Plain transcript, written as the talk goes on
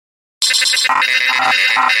Hello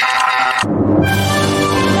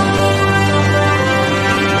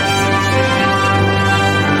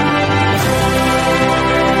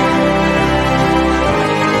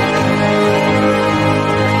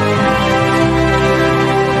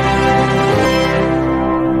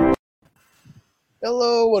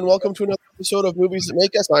and welcome to another episode of Movies That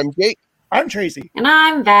Make Us. I'm Jake. I'm Tracy. And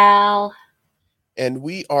I'm Val. And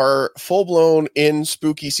we are full-blown in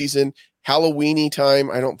spooky season, Halloween-y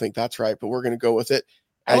time. I don't think that's right, but we're going to go with it.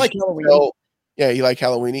 I like Halloween. Yeah, you like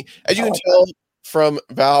Halloween-y. As you can tell from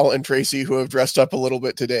Val and Tracy, who have dressed up a little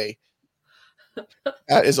bit today.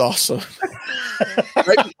 That is awesome.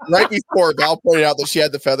 right before Val pointed out that she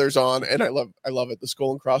had the feathers on, and I love it, the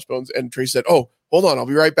skull and crossbones. And Tracy said, "Oh, hold on, I'll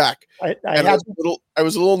be right back." I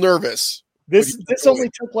was a little nervous. This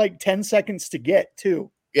only took like 10 seconds to get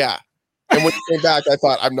too. Yeah. And when you came back, I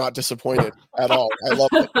thought, I'm not disappointed at all. I love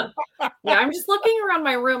it. Yeah, I'm just looking around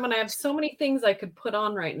my room and I have so many things I could put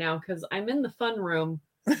on right now because I'm in the fun room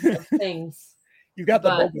of things. You got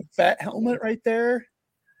the Boba Fett helmet right there.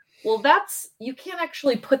 Well, you can't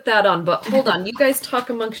actually put that on, but hold on. You guys talk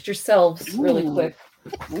amongst yourselves really quick.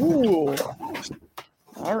 Ooh.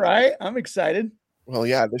 All right. I'm excited. Well,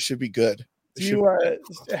 yeah, this should be good.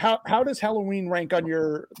 How does Halloween rank on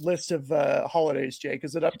your list of holidays, Jake?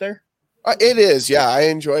 Is it up there? It is. Yeah, I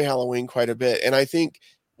enjoy Halloween quite a bit. And I think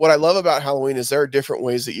what I love about Halloween is there are different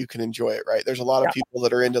ways that you can enjoy it, right? There's a lot of people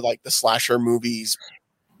that are into like the slasher movies,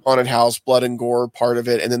 haunted house, blood and gore part of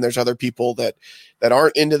it. And then there's other people that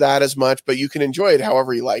aren't into that as much, but you can enjoy it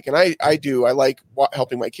however you like. And I do. I like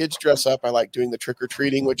helping my kids dress up. I like doing the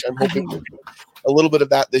trick-or-treating, which I'm hoping to do a little bit of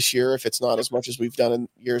that this year, if it's not as much as we've done in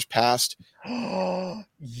years past.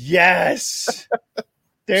 Yes.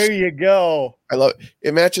 There you go. I love it.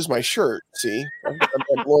 It matches my shirt. See, I've got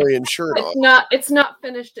my DeLorean shirt on. It's not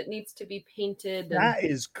finished. It needs to be painted. That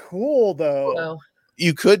is cool, though. So,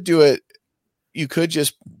 you could do it. You could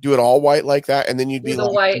just do it all white like that, and then you'd be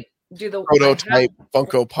like the prototype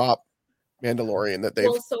Funko Pop Mandalorian that they've.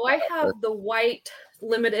 Well, so I have the white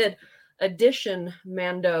limited edition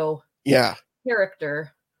Mando. Yeah.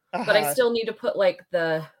 Character, but I still need to put like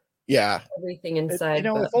the everything inside.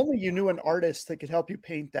 If only you knew an artist that could help you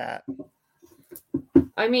paint that.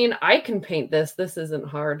 I mean, I can paint this. This isn't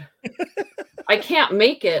hard. I can't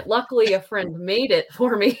make it. Luckily, a friend made it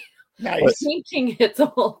for me. Nice. Painting it's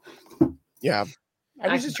all. Yeah. I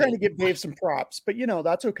was just trying to give Dave some props, but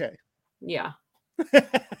that's okay. Yeah.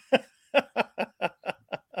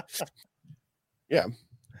 Yeah.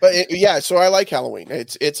 But so I like Halloween.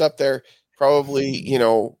 It's up there. Probably,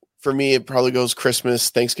 for me, it probably goes Christmas,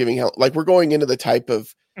 Thanksgiving. Like we're going into the type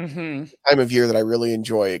of time of year that I really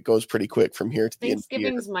enjoy. It goes pretty quick from here to the end of the year.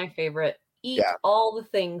 Thanksgiving's my favorite. Eat all the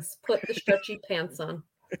things. Put the stretchy pants on.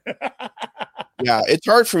 Yeah, it's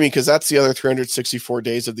hard for me because that's the other 364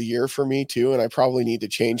 days of the year for me too, and I probably need to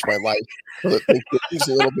change my life so that Thanksgiving's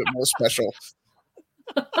a little bit more special.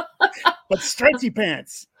 But stretchy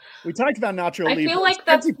pants. We talked about Nacho Libre. I feel like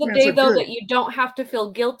that's the day, though, that you don't have to feel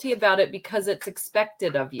guilty about it because it's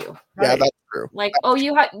expected of you. Yeah, that's true. Like,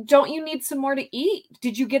 don't you need some more to eat?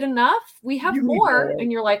 Did you get enough? We have more. And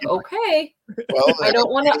you're like, okay. Well, I don't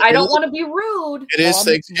want to be rude. It is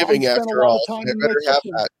Thanksgiving after all. I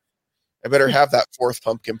better have that fourth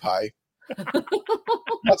pumpkin pie.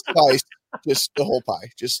 That's pie. Just the whole pie.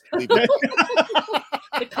 Just leave it.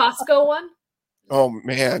 The Costco one? Oh,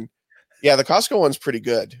 man. Yeah, the Costco one's pretty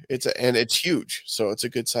good. It's huge, so it's a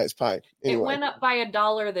good sized pie. Anyway. It went up by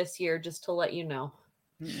 $1 this year, just to let you know.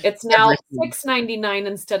 It's now $6.99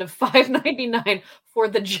 instead of $5.99 for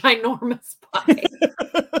the ginormous pie.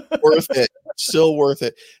 Worth it. Still worth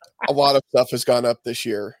it. A lot of stuff has gone up this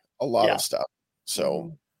year. A lot of stuff.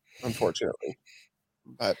 So, unfortunately,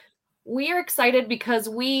 but. We are excited because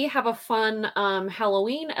we have a fun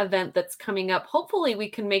Halloween event that's coming up. Hopefully we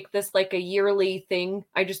can make this like a yearly thing.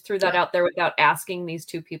 I just threw that out there without asking these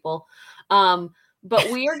two people. But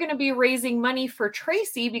we are going to be raising money for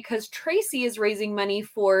Tracy because Tracy is raising money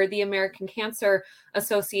for the American Cancer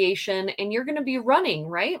Association, and you're going to be running,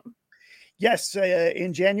 right? Yes.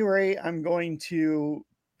 In January, I'm going to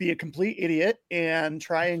be a complete idiot and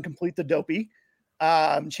try and complete the Dopey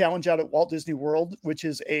challenge out at Walt Disney World, which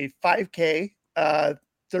is a 5K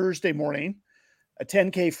Thursday morning, a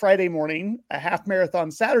 10K Friday morning, a half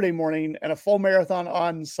marathon Saturday morning, and a full marathon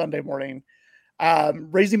on Sunday morning.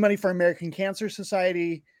 Raising money for American Cancer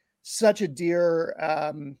Society, such a dear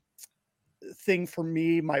thing for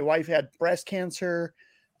me. My wife had breast cancer.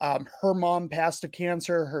 Her mom passed of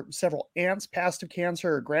cancer. Her several aunts passed of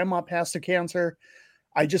cancer. Her grandma passed of cancer.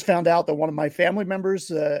 I just found out that one of my family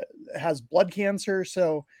members has blood cancer.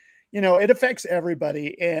 So, it affects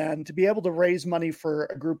everybody. And to be able to raise money for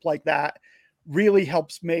a group like that really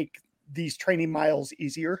helps make these training miles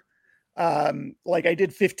easier. Like I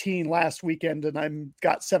did 15 last weekend and I'm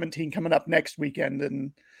got 17 coming up next weekend,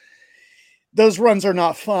 and those runs are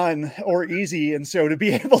not fun or easy. And so to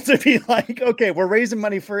be able to be like, okay, we're raising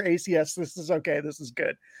money for ACS. This is okay. This is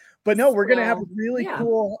good. But no, we're going to have a really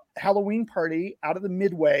cool Halloween party out of the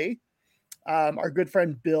Midway. Our good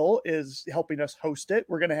friend Bill is helping us host it.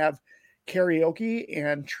 We're going to have karaoke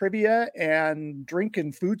and trivia and drink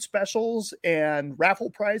and food specials and raffle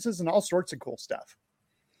prizes and all sorts of cool stuff.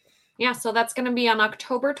 Yeah, so that's going to be on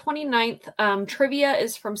October 29th. Trivia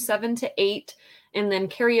is from 7 to 8, and then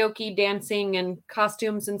karaoke, dancing, and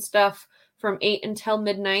costumes and stuff from 8 until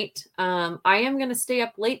midnight. I am going to stay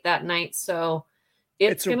up late that night, so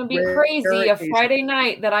it's going to be crazy a Friday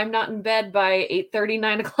night that I'm not in bed by 8:30,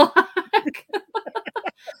 9 o'clock.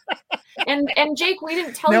 and Jake, we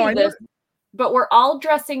didn't tell you this, but we're all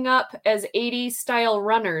dressing up as 80s style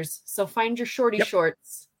runners, so find your shorty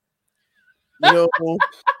shorts.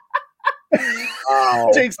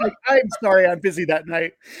 Jake's like, I'm sorry, I'm busy that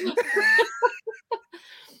night.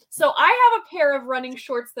 So I have a pair of running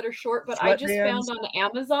shorts that are short, but I just found on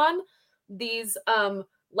Amazon these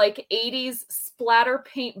like 80s splatter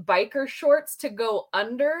paint biker shorts to go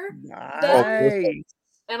under. Nice.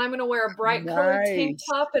 And I'm going to wear a bright colored tank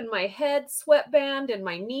top and my head sweatband and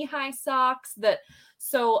my knee-high socks.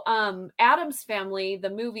 So Addams Family, the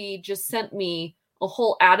movie, just sent me a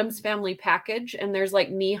whole Addams Family package, and there's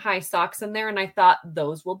like knee-high socks in there, and I thought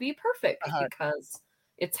those will be perfect because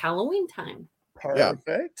it's Halloween time.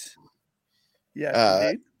 Perfect. Yeah.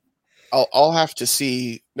 Indeed. I'll have to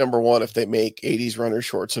see, number one, if they make 80s runner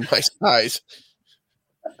shorts in my size.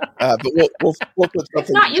 But we'll put something. If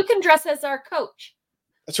not, you can dress as our coach.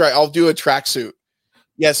 That's right. I'll do a tracksuit.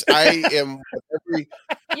 Yes, I am.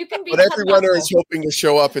 You can be what every runner is hoping to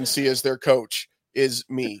show up and see as their coach is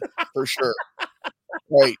me, for sure.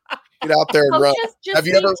 Right. Get out there and run. Have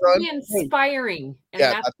you ever run? Be inspiring. And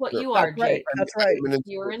that's what you are, Jake. That's right.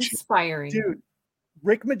 You're inspiring. Dude,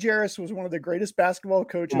 Rick Majerus was one of the greatest basketball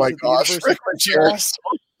coaches. Oh my gosh, Rick Majerus.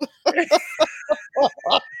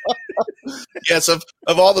 Yes, of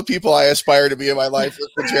all the people I aspire to be in my life,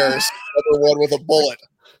 Rick Majerus, number one with a bullet.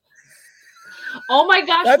 Oh my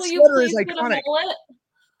gosh, that will you please get a bullet?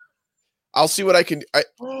 I'll see what I can.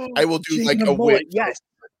 I will do like a wig. Yes.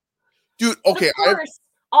 Dude, okay. Of course,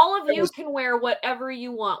 all of you can wear whatever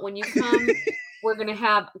you want when you come. We're going to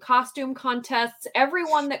have costume contests.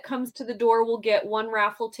 Everyone that comes to the door will get one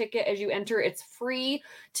raffle ticket as you enter. It's free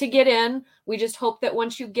to get in. We just hope that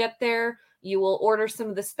once you get there, you will order some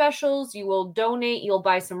of the specials. You will donate. You'll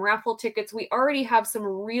buy some raffle tickets. We already have some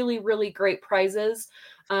really, really great prizes.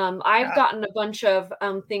 I've gotten a bunch of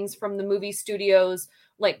things from the movie studios.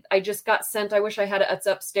 Like I just got sent, I wish I had it, it's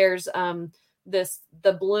upstairs.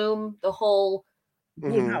 The Bloom, the whole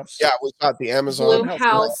Bloomhouse. Yeah, we got the Amazon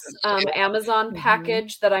Bloomhouse Amazon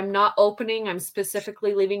package that I'm not opening. I'm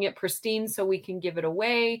specifically leaving it pristine so we can give it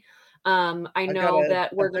away. I know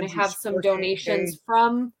that we're going to have some 4K donations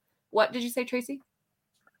from, what did you say, Tracy?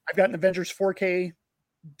 I've got an Avengers 4K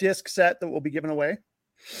disc set that will be given away.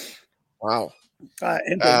 Wow.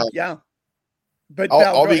 Yeah. But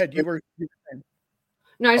Val, go ahead. You were saying.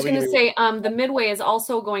 No, I was going to say the Midway is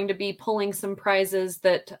also going to be pulling some prizes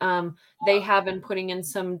that they have been putting in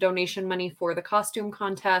some donation money for the costume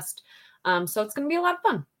contest. So it's going to be a lot of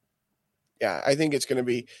fun. Yeah, I think it's going to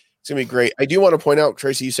be great. I do want to point out,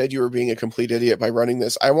 Tracy, you said you were being a complete idiot by running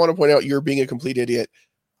this. I want to point out you're being a complete idiot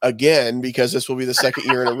again because this will be the second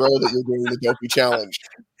year in a row that you're doing the Dopey Challenge.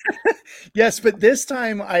 Yes, but this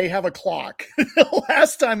time I have a clock.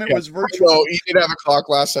 Last time it was virtual. No, you did have a clock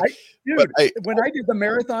last time. When I did the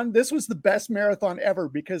marathon, this was the best marathon ever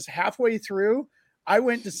because halfway through,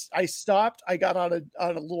 I stopped. I got on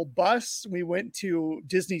a little bus. We went to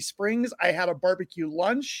Disney Springs. I had a barbecue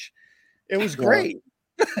lunch. It was great.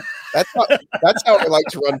 That's how I like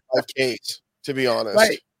to run 5Ks, to be honest.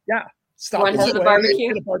 Right. Yeah. Stop run to the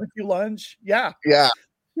barbecue. Get a barbecue lunch. Yeah. Yeah.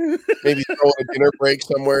 Maybe throw a dinner break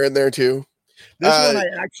somewhere in there too. This one I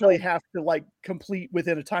actually have to complete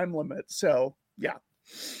within a time limit. So yeah.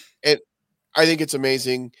 And I think it's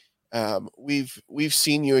amazing. We've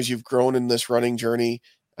seen you as you've grown in this running journey.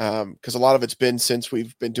 Because a lot of it's been since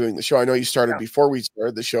we've been doing the show. I know you started before we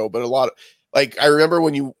started the show, but a lot of I remember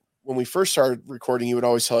when we first started recording, you would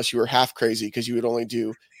always tell us you were half crazy because you would only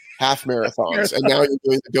do half marathons, and now you're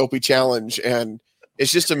doing the Dopey Challenge, and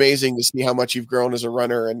it's just amazing to see how much you've grown as a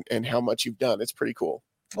runner and how much you've done. It's pretty cool.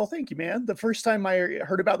 Well, thank you, man. The first time I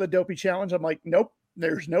heard about the Dopey Challenge, I'm like, nope,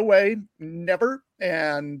 there's no way, never.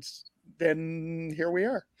 And then here we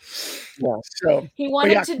are. Yeah. So he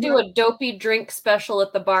wanted to do a dopey drink special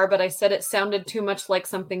at the bar, but I said it sounded too much like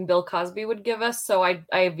something Bill Cosby would give us, so I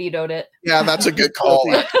vetoed it. Yeah, that's a good call.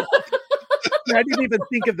 I didn't even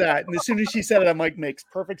think of that, and as soon as she said it, I'm like, makes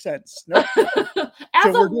perfect sense. Nope.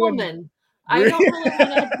 As a woman, I don't really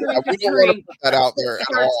want to drink a drink put that out there. That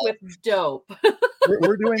starts with dope.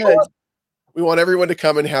 We're doing a. We want everyone to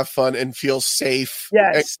come and have fun and feel safe.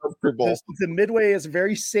 Yes, and comfortable. The Midway is a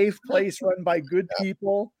very safe place run by good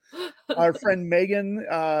people. Our friend Megan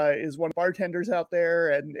is one of the bartenders out there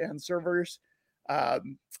and servers.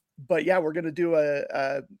 But yeah, we're going to do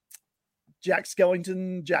a Jack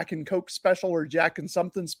Skellington, Jack and Coke special or Jack and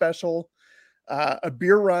something special, a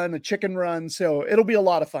beer run, a chicken run. So it'll be a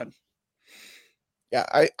lot of fun.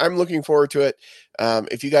 Yeah, I'm looking forward to it.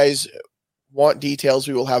 If you guys want details,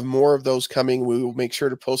 we will have more of those coming. We will make sure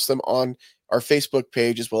to post them on our Facebook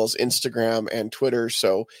page as well as Instagram and Twitter.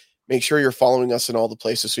 So make sure you're following us in all the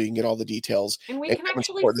places so you can get all the details. And we can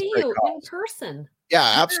actually see you in person.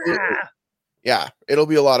 Yeah, absolutely. Yeah, it'll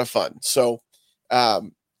be a lot of fun. So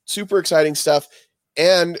super exciting stuff.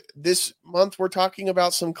 And this month we're talking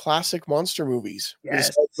about some classic monster movies.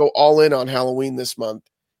 Yes. We go all in on Halloween this month.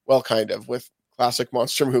 Well, kind of, with classic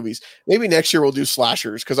monster movies. Maybe next year we'll do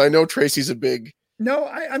slashers, because I know Tracy's a big. No,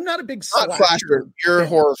 I'm not a big slasher. You're a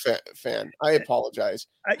horror fan. I apologize.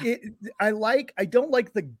 I don't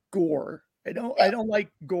like the gore. I don't like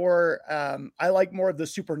gore. I like more of the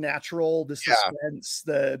supernatural, the suspense.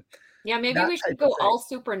 Maybe we should go all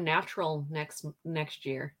supernatural next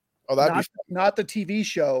year. Oh, that'd be not the TV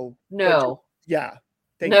show. No.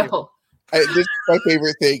 Thank you. This is my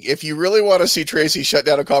favorite thing. If you really want to see Tracy shut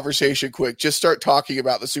down a conversation quick, just start talking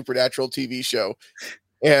about the Supernatural TV show.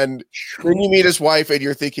 And then you meet his wife and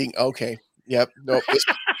you're thinking, okay, yep, nope.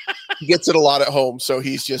 He gets it a lot at home, so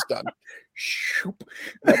he's just done. Yep.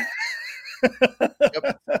 I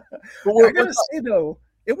gotta say, though,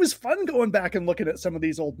 it was fun going back and looking at some of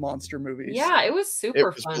these old monster movies. Yeah, it was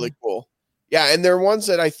super fun. Really cool. Yeah, and they're ones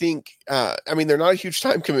that I think, they're not a huge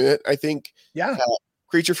time commitment. I think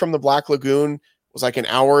Creature from the Black Lagoon was like an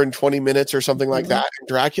hour and 20 minutes or something like that. And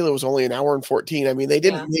Dracula was only an hour and 14. I mean, they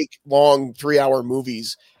didn't make long 3-hour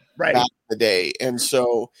movies back in the day. And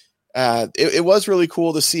so it was really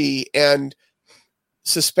cool to see. And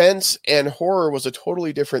suspense and horror was a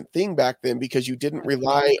totally different thing back then, because you didn't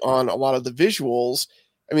rely on a lot of the visuals.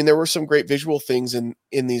 I mean, there were some great visual things in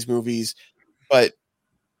these movies, but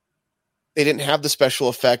they didn't have the special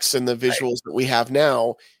effects and the visuals that we have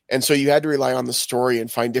now. And so you had to rely on the story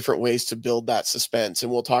and find different ways to build that suspense.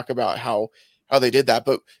 And we'll talk about how they did that.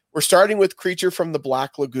 But we're starting with Creature from the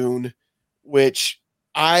Black Lagoon, which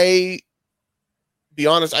I've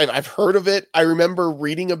heard of it. I remember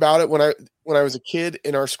reading about it when I was a kid.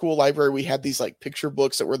 In our school library, we had these like picture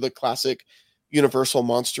books that were the classic Universal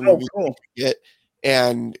monster movies you could get.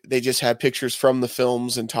 And they just had pictures from the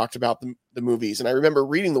films and talked about the movies. And I remember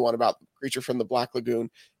reading the one about Creature from the Black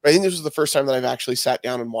Lagoon. But I think this was the first time that I've actually sat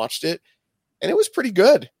down and watched it. And it was pretty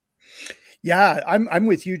good. Yeah, I'm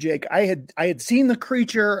with you, Jake. I had seen The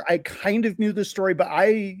Creature. I kind of knew the story, but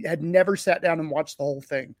I had never sat down and watched the whole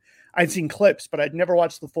thing. I'd seen clips, but I'd never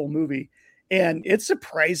watched the full movie. And it's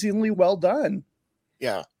surprisingly well done.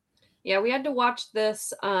 Yeah. Yeah, we had to watch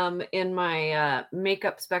this in my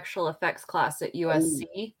makeup special effects class at USC.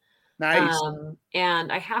 Ooh, nice.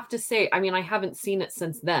 And I have to say, I mean, I haven't seen it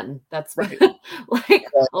since then. That's like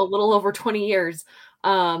a little over 20 years.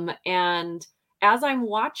 And as I'm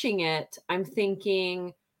watching it, I'm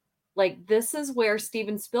thinking, like, this is where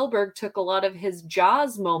Steven Spielberg took a lot of his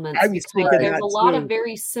Jaws moments. There's a lot of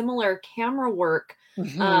very similar camera work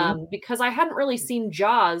because I hadn't really seen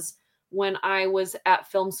Jaws when I was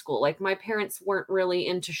at film school. Like, my parents weren't really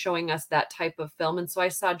into showing us that type of film. And so I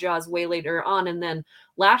saw Jaws way later on. And then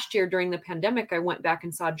last year during the pandemic, I went back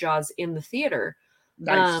and saw Jaws in the theater.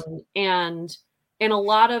 Nice. And a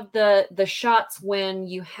lot of the shots when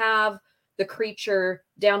you have the creature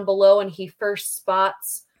down below and he first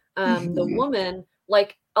spots the woman,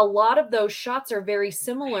 like, a lot of those shots are very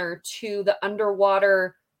similar to the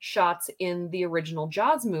underwater shots in the original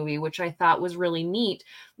Jaws movie, which I thought was really neat.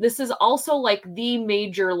 This is also like the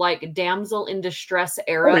major like damsel in distress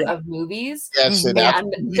era of movies. Yes, and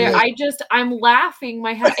I'm laughing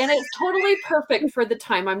my head, and it's totally perfect for the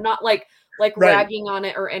time. I'm not like ragging on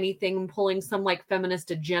it or anything and pulling some like feminist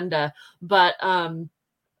agenda, but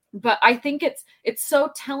I think it's so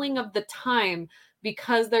telling of the time,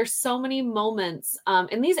 because there's so many moments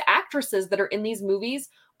and these actresses that are in these movies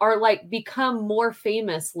are like become more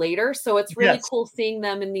famous later. So it's really cool seeing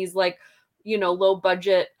them in these like, you know, low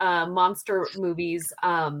budget monster movies.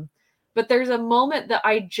 But there's a moment that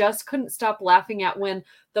I just couldn't stop laughing at when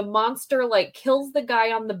the monster like kills the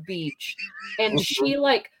guy on the beach and she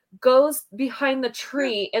like goes behind the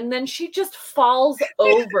tree and then she just falls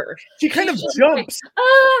over. She kind of just jumps.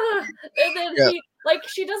 Like, and then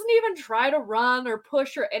she doesn't even try to run or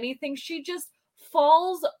push or anything. She just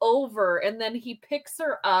falls over and then he picks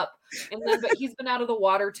her up and then but he's been out of the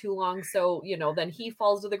water too long, so then he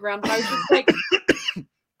falls to the ground. But I was just like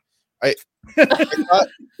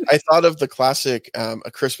I thought of the classic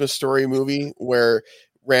A Christmas Story movie where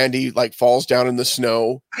Randy like falls down in the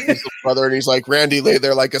snow with his brother, and he's like, Randy lay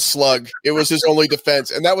there like a slug. It was his only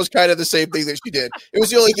defense, and that was kind of the same thing that she did. It was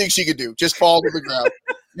the only thing she could do, just fall to the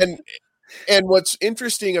ground. And what's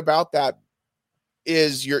interesting about that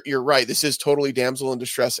is you're right. This is totally damsel in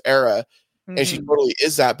distress era, and she totally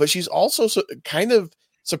is that. But she's also kind of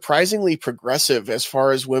surprisingly progressive as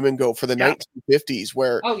far as women go for the 1950s,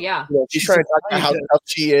 where she's trying to talk about how tough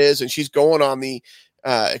she is, and she's going on the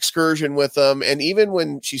excursion with them. And even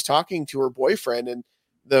when she's talking to her boyfriend, and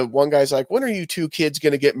the one guy's like, when are you two kids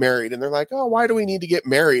going to get married? And they're like, oh, why do we need to get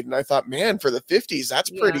married? And I thought, man, for the 50s,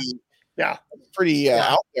 that's pretty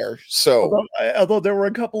out there. So although there were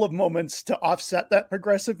a couple of moments to offset that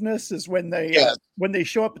progressiveness is when they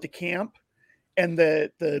show up at the camp and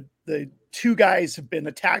the two guys have been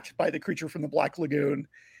attacked by the creature from the Black Lagoon,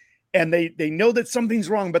 and they know that something's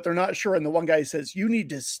wrong, but they're not sure. And the one guy says, you need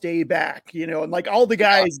to stay back, and like all the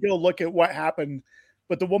guys go look at what happened,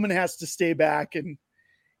 but the woman has to stay back and,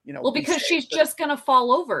 because she's just going to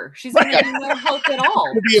fall over. She's going to need no help at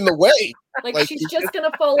all. She'll be in the way. Like she's just going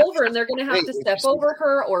to fall over and they're going to have to step over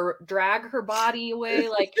her or drag her body away.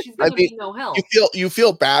 Like she's going to be no help. You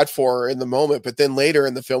feel bad for her in the moment, but then later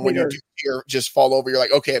in the film, when you do see her just fall over, you're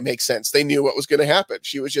like, okay, it makes sense. They knew what was going to happen.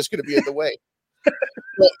 She was just going to be in the way.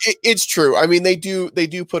 Well, it's true. I mean, they do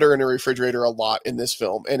put her in a refrigerator a lot in this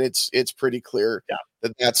film, and it's pretty clear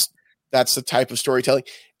that that's the type of storytelling,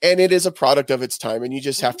 and it is a product of its time, and you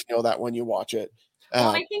just have to know that when you watch it. Well,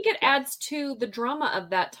 I think it adds to the drama of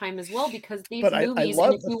that time as well, because these movies,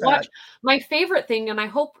 and if you watch, my favorite thing, and I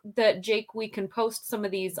hope that Jake, we can post some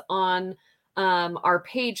of these on our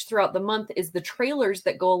page throughout the month, is the trailers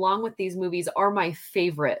that go along with these movies are my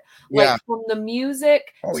favorite. Like from the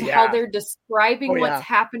music to how they're describing what's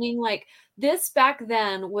happening. Like this back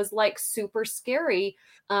then was like super scary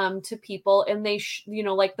to people, and they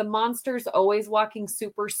like the monster's always walking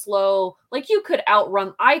super slow. Like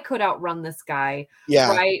I could outrun this guy,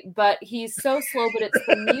 right? But he's so slow, but it's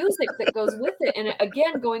the music that goes with it. And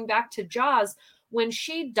again, going back to Jaws, when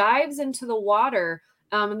she dives into the water,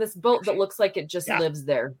 and this boat that looks like it just lives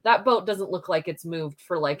there. That boat doesn't look like it's moved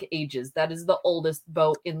for like ages. That is the oldest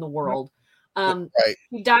boat in the world.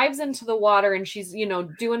 She dives into the water and she's,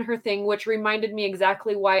 doing her thing, which reminded me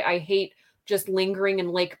exactly why I hate just lingering in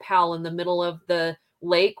Lake Powell in the middle of the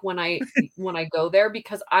lake when I go there,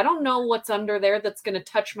 because I don't know what's under there that's going to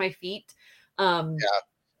touch my feet.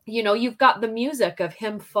 You've got the music of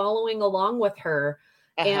him following along with her.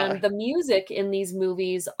 And the music in these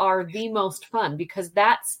movies are the most fun, because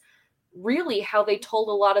that's really how they told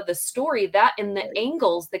a lot of the story. That and the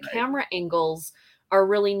angles, the camera angles are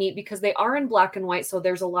really neat because they are in black and white. So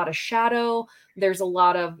there's a lot of shadow. There's a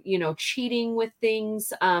lot of, cheating with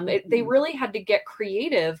things. They really had to get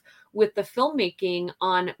creative with the filmmaking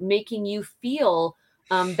on making you feel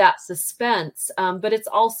that suspense. But it's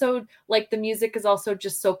also like the music is also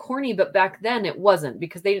just so corny, but back then it wasn't,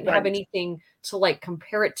 because they didn't have anything to like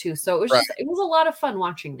compare it to. So it was it was a lot of fun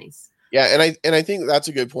watching these. Yeah. And I think that's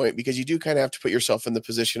a good point, because you do kind of have to put yourself in the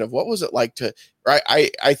position of what was it like to, right?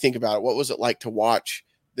 I think about it. What was it like to watch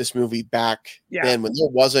this movie back then when there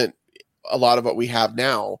wasn't a lot of what we have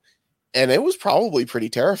now? And it was probably pretty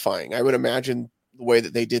terrifying. I would imagine the way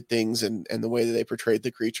that they did things and the way that they portrayed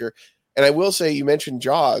the creature. And I will say, you mentioned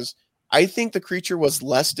Jaws. I think the creature was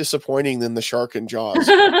less disappointing than the shark in Jaws.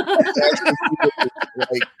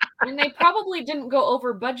 And they probably didn't go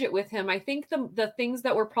over budget with him. I think the things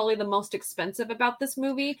that were probably the most expensive about this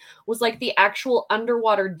movie was like the actual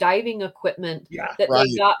underwater diving equipment that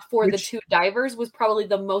they got for the two divers was probably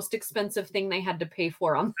the most expensive thing they had to pay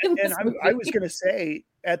for on this movie. I was going to say,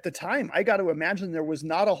 at the time, I got to imagine there was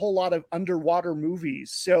not a whole lot of underwater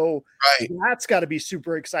movies. So that's got to be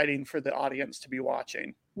super exciting for the audience to be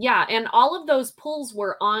watching. Yeah, and all of those pulls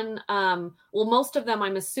were on, most of them,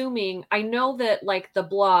 I'm assuming. I know that like the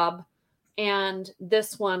Blob and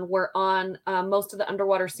this one were on, most of the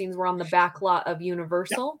underwater scenes were on the back lot of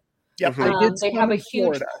Universal. Yep, They have a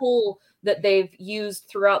huge pool that they've used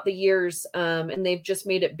throughout the years, and they've just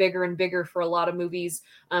made it bigger and bigger for a lot of movies.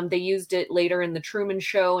 They used it later in the Truman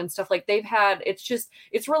Show and stuff. Like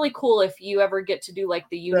it's really cool if you ever get to do like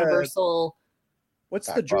the Universal. What's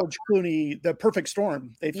the George Clooney, The Perfect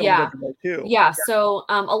Storm? They filmed it there too. Yeah. So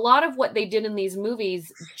a lot of what they did in these movies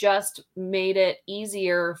just made it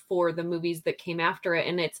easier for the movies that came after it.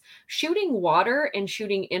 And it's shooting water and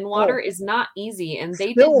shooting in water is not easy. And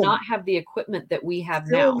they did not have the equipment that we have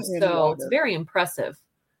now. So it's very impressive.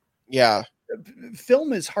 Yeah.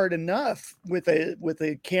 Film is hard enough with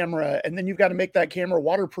a camera, and then you've got to make that camera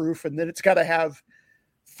waterproof, and then it's got to have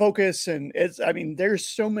focus. And there's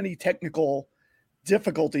so many technical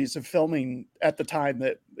difficulties of filming at the time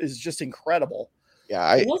that is just incredible.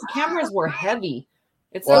 Yeah, those cameras were heavy.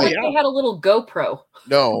 It's not like they had a little GoPro.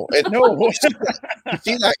 No, no. You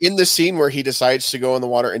see that in the scene where he decides to go in the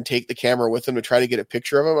water and take the camera with him to try to get a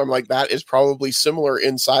picture of him. I'm like, that is probably similar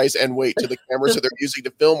in size and weight to the cameras that they're using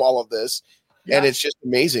to film all of this. Yeah. And it's just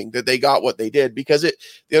amazing that they got what they did, because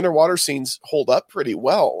the underwater scenes hold up pretty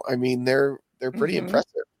well. I mean, they're pretty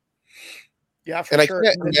impressive. Yeah, and sure. I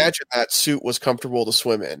can't imagine that suit was comfortable to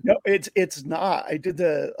swim in. No, it's not. I did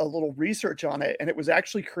a little research on it, and it was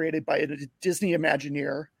actually created by a Disney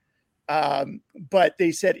Imagineer. But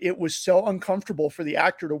they said it was so uncomfortable for the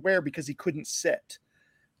actor to wear because he couldn't sit.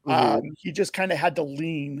 He just kind of had to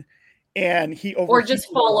lean, and or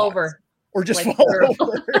just fall over. Or just fall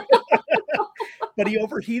over. But he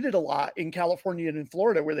overheated a lot in California and in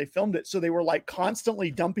Florida where they filmed it. So they were like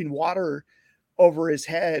constantly dumping water over his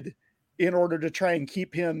head in order to try and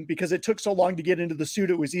keep him, because it took so long to get into the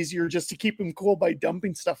suit. It was easier just to keep him cool by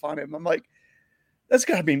dumping stuff on him. I'm like, that's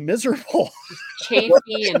gotta be miserable.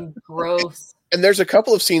 Chafy and gross. And there's a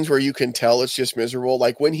couple of scenes where you can tell it's just miserable.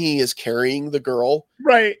 Like when he is carrying the girl,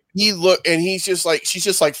 right? He's just like, she's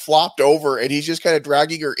just like flopped over, and he's just kind of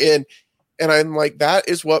dragging her in. And I'm like, that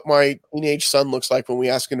is what my teenage son looks like when we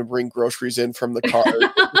ask him to bring groceries in from the car.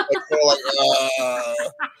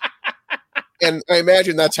 And I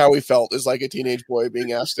imagine that's how he felt, is like a teenage boy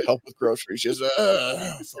being asked to help with groceries. Just,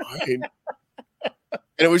 fine. And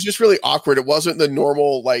it was just really awkward. It wasn't the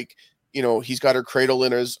normal, like, he's got her cradle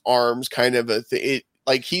in his arms kind of a thing.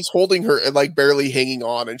 Like he's holding her and like barely hanging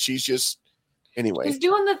on, and she's just, anyway. He's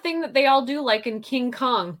doing the thing that they all do, like in King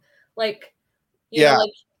Kong. Like, you know,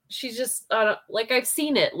 like she's just, like I've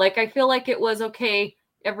seen it. Like I feel like it was okay.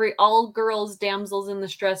 All girls, damsels in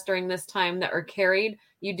distress during this time that are carried,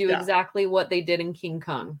 you do exactly what they did in King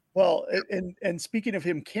Kong. Well, and speaking of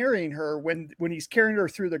him carrying her, when he's carrying her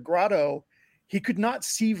through the grotto, he could not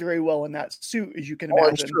see very well in that suit, as you can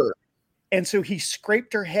imagine. I'm sure. And so he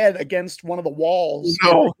scraped her head against one of the walls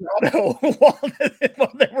of the grotto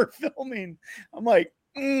while they were filming. I'm like,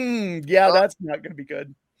 that's not going to be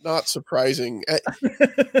good. Not surprising.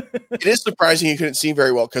 It is surprising you couldn't see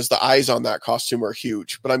very well, because the eyes on that costume are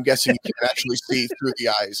huge, but I'm guessing you can actually see through the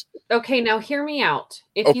eyes. Okay, now hear me out.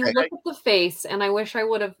 If you look at the face, and I wish I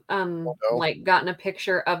would have gotten a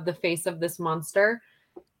picture of the face of this monster,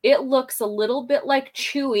 it looks a little bit like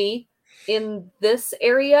Chewie in this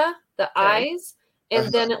area, the eyes,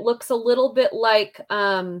 and then it looks a little bit like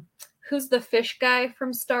who's the fish guy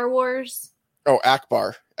from Star Wars? Oh,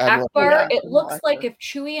 Akbar. Akbar. It looks like if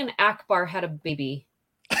Chewie and Akbar had a baby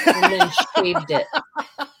and then shaved it.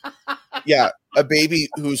 Yeah, a baby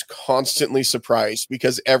who's constantly surprised,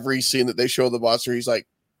 because every scene that they show the monster, he's like,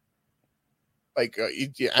 I'm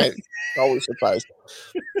always surprised.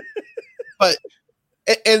 But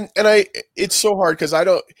it's so hard, because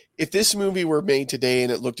if this movie were made today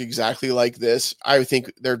and it looked exactly like this, I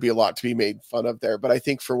think there'd be a lot to be made fun of there. But I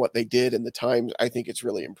think for what they did in the time, I think it's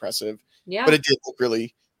really impressive. Yeah. But it did look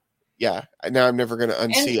really, now I'm never going to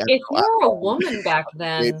unsee. And if you were a woman back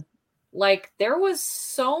then, like there was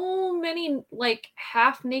so many like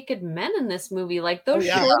half naked men in this movie, like those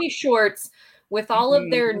shorty shorts with all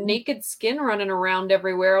of their naked skin running around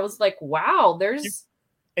everywhere. I was like, wow, there's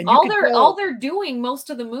all they're doing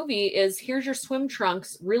most of the movie is, here's your swim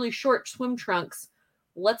trunks, really short swim trunks.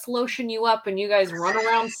 Let's lotion you up and you guys run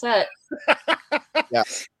around set. Yeah.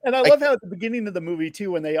 And I love how at the beginning of the movie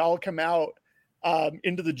too, when they all come out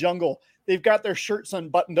into the jungle, they've got their shirts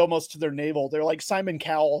unbuttoned almost to their navel. They're like Simon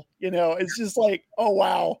Cowell, it's just like, oh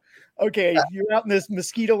wow. Okay. You're out in this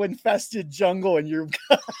mosquito infested jungle and you're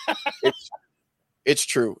it's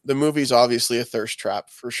true. The movie's obviously a thirst trap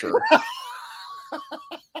for sure.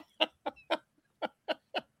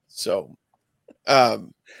 So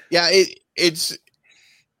it's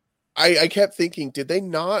I kept thinking, did they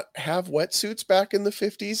not have wetsuits back in the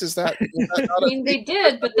 50s? Is that not they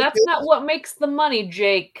did, but that's not what makes the money,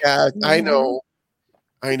 Jake. Yeah, I know.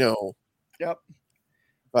 I know. Yep.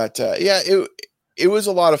 But it was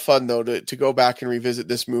a lot of fun though to go back and revisit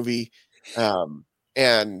this movie,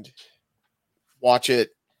 and watch it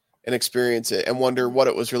and experience it and wonder what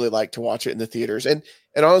it was really like to watch it in the theaters. And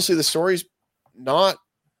honestly, the story's not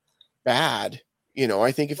bad. You know,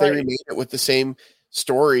 I think if they remade it with the same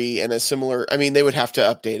story and a similar, I mean, they would have to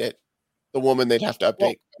update it. The woman they'd have to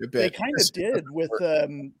update a bit. They kind of did with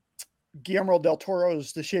Guillermo del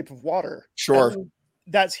Toro's The Shape of Water. Sure.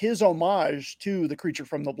 That's his homage to The Creature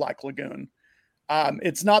from the Black Lagoon.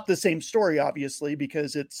 It's not the same story, obviously,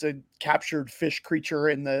 because it's a captured fish creature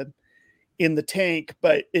in the tank,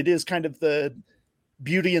 but it is kind of the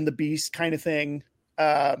Beauty and the Beast kind of thing.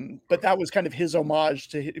 But that was kind of his homage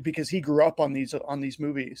to, because he grew up on these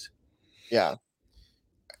movies. Yeah.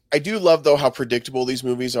 I do love though how predictable these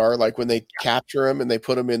movies are. Like when they capture him and they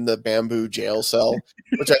put him in the bamboo jail cell,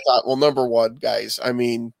 which I thought, well, number one, guys, I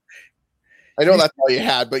mean, I know that's all you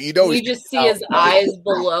had, but you know, you just see his eyes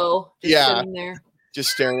below, just sitting there, just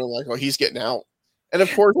staring like, oh, he's getting out. And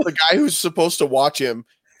of course, the guy who's supposed to watch him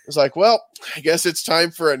is like, well, I guess it's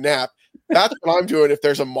time for a nap. That's what I'm doing. If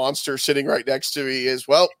there's a monster sitting right next to me, is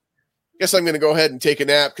well, I guess I'm going to go ahead and take a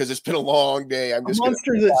nap because it's been a long day. I'm just a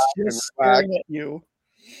monster that's just staring at you.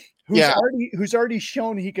 Who's already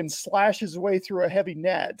shown he can slash his way through a heavy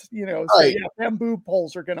net, you know, so yeah, bamboo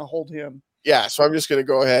poles are going to hold him. Yeah. So I'm just going to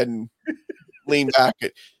go ahead and lean back.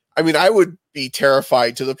 I mean, I would be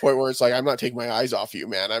terrified to the point where it's like, I'm not taking my eyes off you,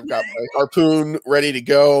 man. I've got my harpoon ready to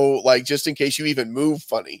go, like just in case you even move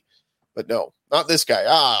funny, but no, not this guy.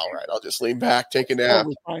 All right. I'll just lean back, take a nap.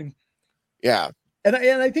 Fine. Yeah. And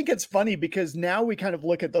I think it's funny because now we kind of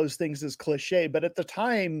look at those things as cliche, but at the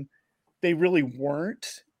time they really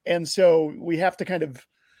weren't. And so we have to kind of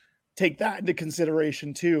take that into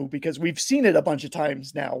consideration too, because we've seen it a bunch of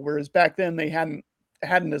times now, whereas back then they hadn't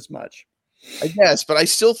as much. I guess, but I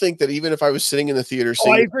still think that even if I was sitting in the theater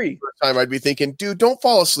seeing I agree. it the first time, I'd be thinking, dude, don't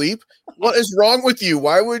fall asleep. What is wrong with you?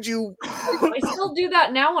 Why would you? I still do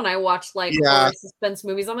that now when I watch like horror suspense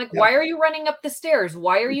movies. I'm like, why are you running up the stairs?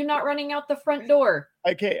 Why are you not running out the front door?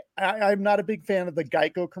 Okay, I'm not a big fan of the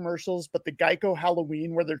Geico commercials, but the Geico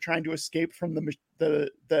Halloween where they're trying to escape from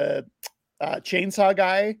the chainsaw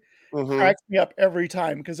guy cracks me up every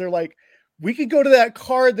time because they're like, we could go to that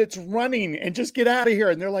car that's running and just get out of here.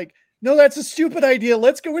 And they're like, no, that's a stupid idea.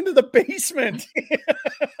 Let's go into the basement.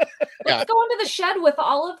 Let's go into the shed with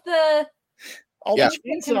all the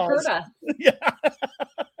chainsaws. Yeah.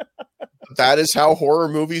 That is how horror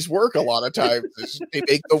movies work a lot of times. They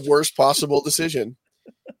make the worst possible decision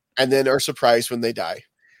and then are surprised when they die.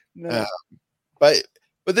 No. But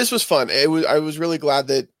this was fun. I was really glad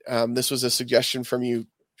that this was a suggestion from you,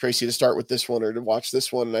 Tracy, to start with this one or to watch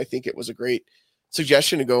this one. And I think it was a great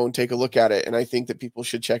suggestion to go and take a look at it. And I think that people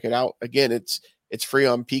should check it out. Again, it's free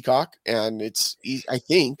on Peacock and it's easy, I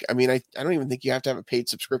think. I mean, I don't even think you have to have a paid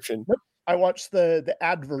subscription. Nope. I watched the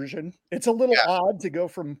ad version. It's a little odd to go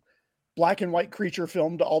from black and white creature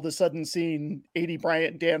film to all of a sudden seeing A.D.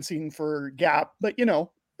 Bryant dancing for Gap. But, you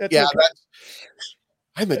know, okay.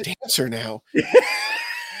 I'm a dancer now.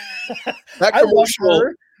 That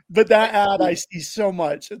commercial, but that ad I see so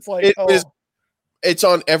much. It's like, it's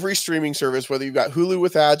on every streaming service, whether you've got Hulu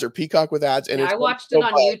with ads or Peacock with ads. And I watched it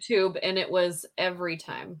on YouTube and it was every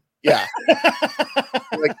time. Yeah.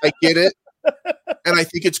 Like, I get it. And I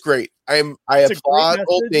think it's great. I applaud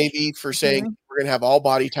Old Navy for saying we're going to have all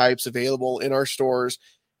body types available in our stores.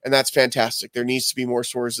 And that's fantastic. There needs to be more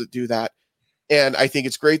stores that do that. And I think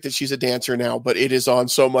it's great that she's a dancer now, but it is on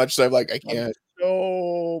so much that I'm like, I can't.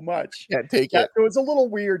 So much. Can't take it. It was a little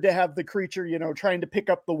weird to have the creature, you know, trying to pick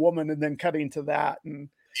up the woman and then cutting to that and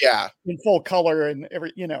in full color and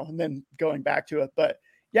and then going back to it. But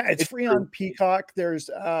yeah, it's free on Peacock. There's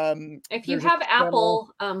if you have Apple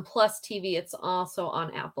Plus TV, it's also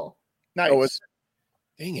on Apple. Nice. Oh,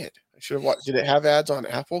 dang it. I should have watched. Did it have ads on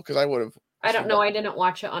Apple? Because I would have. I don't know. I didn't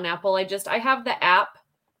watch it on Apple. I have the app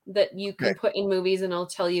that you can put in movies and it'll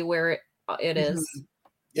tell you where it is.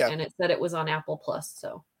 Yeah. And it said it was on Apple Plus.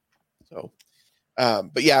 So,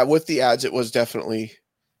 but yeah, with the ads, it was definitely,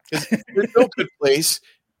 there's no good place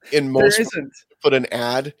in most to put an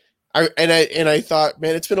ad. I thought,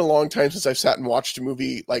 man, it's been a long time since I've sat and watched a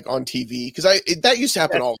movie like on TV. Cause that used to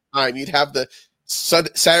happen all the time. You'd have the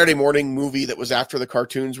Saturday morning movie that was after the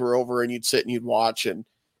cartoons were over and you'd sit and you'd watch and,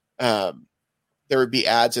 there would be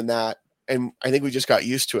ads in that. And I think we just got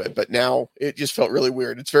used to it, but now it just felt really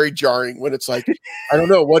weird. It's very jarring when it's like, I don't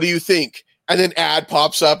know. What do you think? And then ad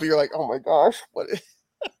pops up and you're like, oh my gosh, what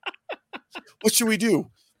should we do?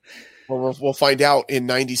 Well, we'll find out in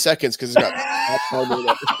 90 seconds because it's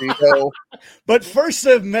got. But first,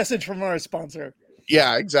 a message from our sponsor.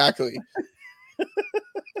 Yeah, exactly.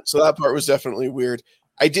 So that part was definitely weird.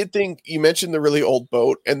 I did think you mentioned the really old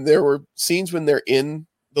boat, and there were scenes when they're in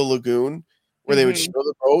the lagoon where they would show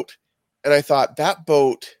the boat, and I thought that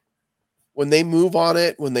boat, when they move on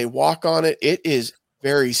it, when they walk on it, it is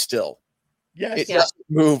very still. Yes. It doesn't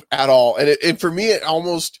move at all. And for me, it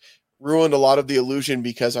almost ruined a lot of the illusion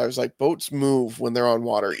because I was like, boats move when they're on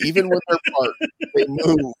water. Even when they're parked, they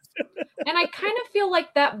move. And I kind of feel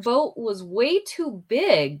like that boat was way too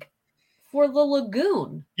big for the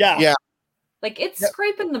lagoon. Yeah. Like it's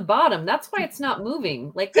scraping the bottom. That's why it's not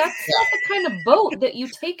moving. Like that's not the kind of boat that you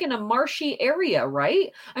take in a marshy area,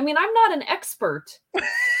 right? I mean, I'm not an expert,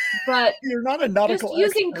 but you're not a nautical just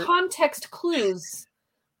using expert. context clues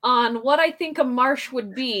on what I think a marsh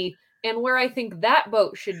would be and where I think that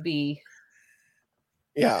boat should be.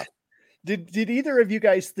 Yeah. Did either of you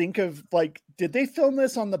guys think of, like, did they film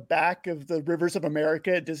this on the back of the Rivers of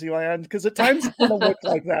America at Disneyland? Because at times it's going to look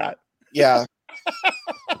like that. Yeah.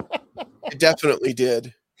 It definitely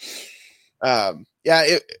did. There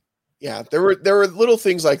were little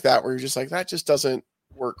things like that where you're just like, that just doesn't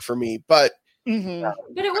work for me. But but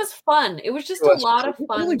it was fun. It was just a lot of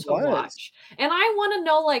fun really to was. watch. And I want to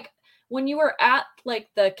know, like, when you were at like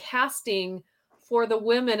the casting for the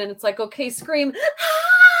women, and it's like, okay, scream,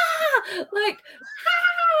 ah! Like,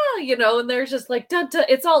 ah! You know, and there's just like, dun, dun.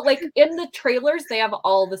 It's all like in the trailers, they have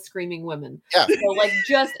all the screaming women. Yeah. So like,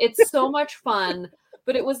 just it's so much fun.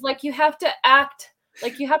 But it was like you have to act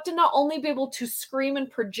like you have to not only be able to scream and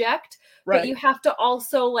project, but you have to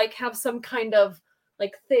also like have some kind of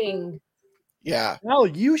like thing. Yeah. Well,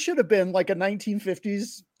 you should have been like a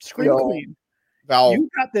 1950s scream queen. Val, you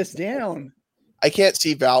got this down. I can't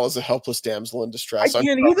see Val as a helpless damsel in distress. I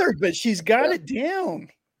can't either, but she's got it down.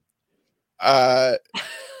 I'm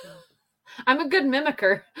a good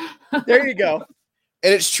mimicker. There you go.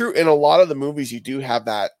 And it's true. In a lot of the movies, you do have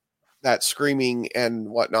that screaming and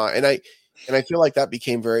whatnot. And I feel like that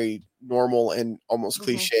became very normal and almost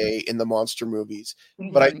cliche in the monster movies.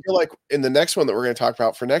 But I feel like in the next one that we're going to talk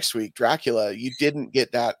about for next week, Dracula, you didn't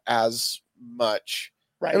get that as much.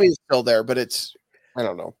 Right. I mean, it's still there, but it's, I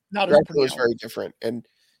don't know. Dracula is very different. And,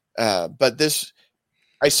 but this,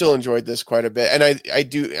 I still enjoyed this quite a bit. And I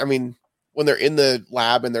do, I mean, when they're in the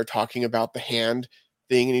lab and they're talking about the hand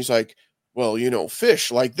thing, and he's like, well, you know, fish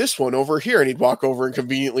like this one over here. And he'd walk over and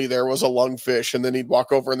conveniently there was a lungfish. And then he'd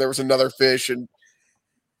walk over and there was another fish. And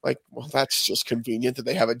like, well, that's just convenient that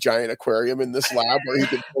they have a giant aquarium in this lab where he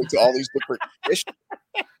can point to all these different fish.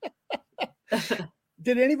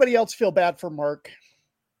 Did anybody else feel bad for Mark?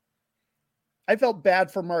 I felt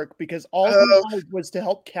bad for Mark because all he wanted was to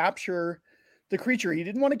help capture the creature. He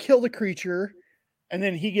didn't want to kill the creature. And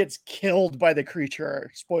then he gets killed by the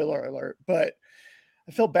creature. Spoiler alert. But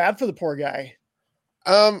I felt bad for the poor guy.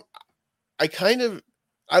 I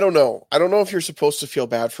don't know. I don't know if you're supposed to feel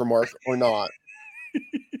bad for Mark or not.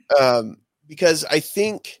 Because I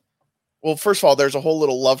think, well, first of all, there's a whole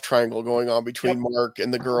little love triangle going on between Mark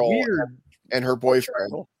and the girl and her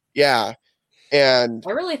boyfriend. Yeah. And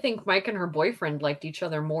I really think Mike and her boyfriend liked each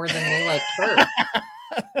other more than they liked her.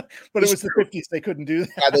 But it was the 50s. They couldn't do that.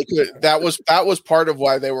 Yeah, they could. That was part of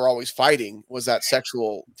why they were always fighting, was that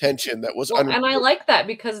sexual tension that was. And I like that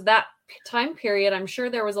because that time period, I'm sure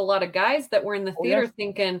there was a lot of guys that were in the theater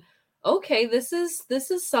thinking, okay, this is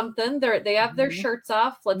something. They have their shirts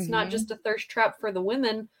off. Let's not just a thirst trap for the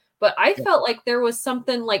women. But I felt like there was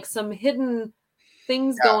something like some hidden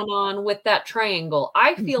things going on with that triangle.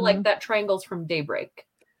 I feel like that triangle's from Daybreak.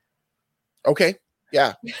 Okay.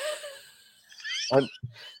 Yeah.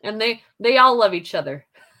 And they all love each other.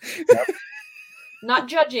 Yep. Not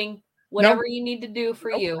judging. Whatever you need to do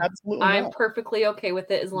for you. I'm perfectly okay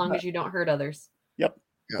with it as long as you don't hurt others. Yep.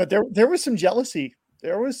 But there was some jealousy.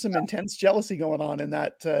 There was some intense jealousy going on in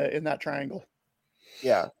that triangle.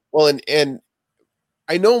 Yeah. Well, and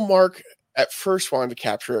I know Mark at first wanted to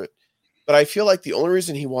capture it, but I feel like the only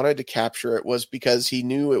reason he wanted to capture it was because he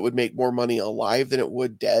knew it would make more money alive than it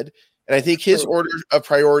would dead. And I think his order of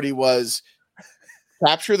priority was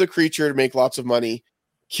capture the creature to make lots of money,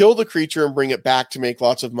 kill the creature and bring it back to make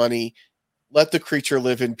lots of money, let the creature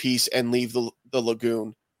live in peace and leave the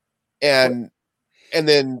lagoon. And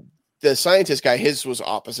then the scientist guy, his was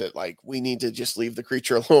opposite. Like, we need to just leave the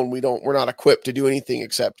creature alone. We're not equipped to do anything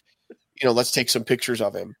except, let's take some pictures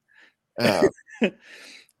of him.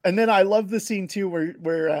 And then I love the scene too,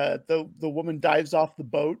 where the woman dives off the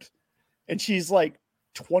boat and she's like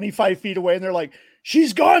 25 feet away and they're like,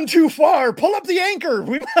 she's gone too far. Pull up the anchor.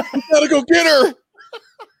 We gotta go get her.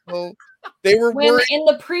 Well, they were in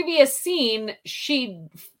the previous scene, she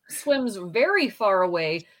swims very far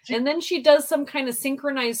away, and then she does some kind of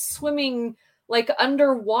synchronized swimming like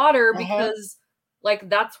underwater Uh-huh. because like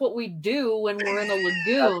that's what we do when we're in a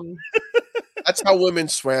lagoon. That's how women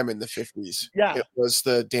swam in the 50s. Yeah. It was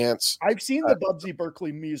the dance. I've seen the Bubsy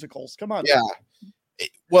Berkeley musicals. Come on. Yeah.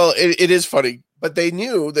 Well, it is funny, but they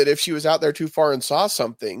knew that if she was out there too far and saw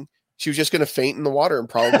something, she was just going to faint in the water and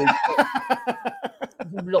probably.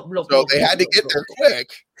 So they had to get there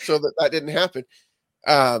quick so that didn't happen.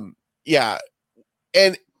 Yeah.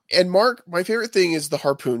 And Mark, my favorite thing is the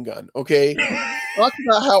harpoon gun. Okay. Talk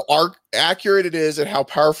about how accurate it is and how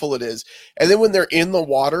powerful it is. And then when they're in the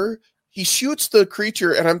water, he shoots the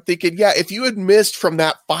creature. And I'm thinking, yeah, if you had missed from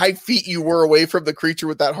that 5 feet you were away from the creature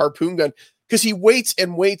with that harpoon gun, because he waits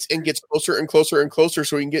and gets closer and closer and closer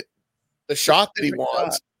so he can get the shot that he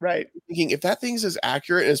wants. Right. Thinking, if that thing's as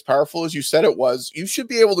accurate and as powerful as you said it was, you should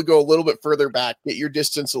be able to go a little bit further back, get your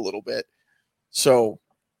distance a little bit. So,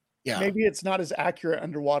 yeah. Maybe it's not as accurate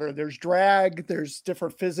underwater. There's drag, there's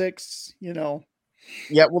different physics, you know.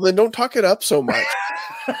 Yeah, well, then don't talk it up so much.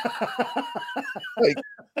 Like,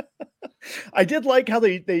 I did like how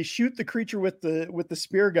they shoot the creature with the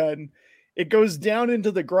spear gun. It goes down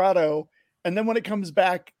into the grotto, and then when it comes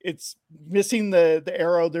back, it's missing the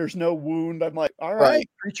arrow. There's no wound. I'm like, all right,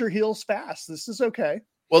 creature heals fast. This is okay.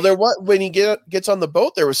 Well, when he gets on the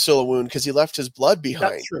boat, there was still a wound because he left his blood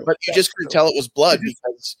behind. That's true. But you just couldn't tell it was blood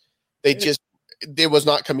because it was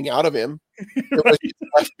not coming out of him. It was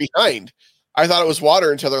left behind. I thought it was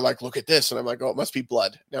water until they're like, look at this. And I'm like, oh, it must be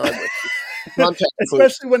blood. Now I'm with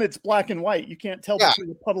especially when it's black and white. You can't tell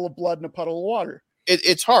between a puddle of blood and a puddle of water.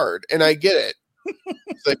 It's hard, and I get it.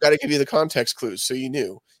 So they've got to give you the context clues so you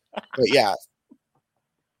knew. But yeah.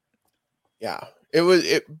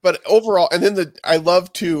 But overall, and then I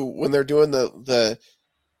love too when they're doing the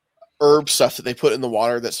herb stuff that they put in the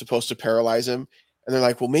water that's supposed to paralyze him. And they're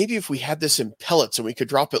like, well, maybe if we had this in pellets and we could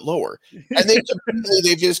drop it lower. And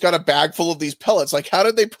they've just got a bag full of these pellets. Like, how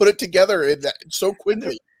did they put it together so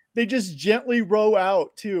quickly? They just gently row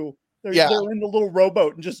out too. They're in the little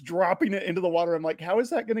rowboat and just dropping it into the water. I'm like, how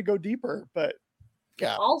is that going to go deeper? But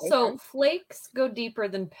yeah. Also, flakes go deeper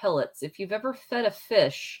than pellets. If you've ever fed a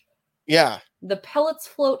fish, the pellets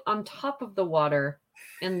float on top of the water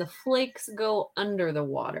and the flakes go under the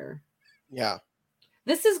water. Yeah.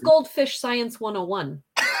 This is Goldfish Science 101.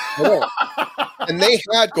 Oh. And they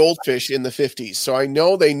had goldfish in the 50s, so I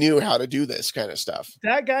know they knew how to do this kind of stuff.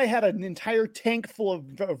 That guy had an entire tank full of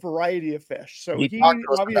a variety of fish, so he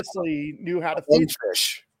obviously knew how to feed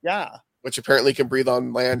fish. Yeah. Which apparently can breathe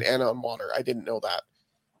on land and on water. I didn't know that.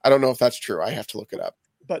 I don't know if that's true. I have to look it up.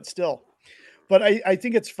 But still. But I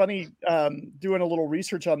think it's funny doing a little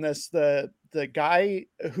research on this. The guy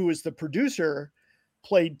who is the producer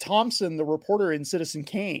played Thompson, the reporter in Citizen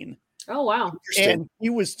Kane. Oh, wow. And he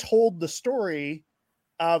was told the story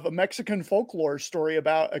of a Mexican folklore story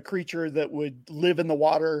about a creature that would live in the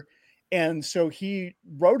water. And so he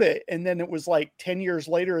wrote it. And then it was like 10 years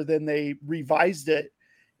later, then they revised it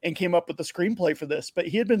and came up with the screenplay for this. But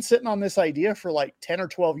he had been sitting on this idea for like 10 or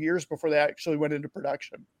 12 years before they actually went into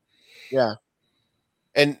production. Yeah.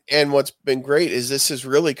 And what's been great is this is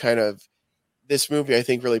really kind of this movie, I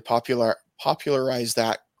think, really popularized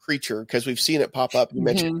that creature because we've seen it pop up. You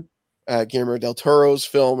mentioned Guillermo del Toro's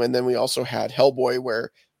film, and then we also had Hellboy,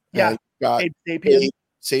 where got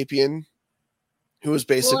Sapien, who was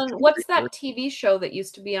basically. Well, what's that TV show that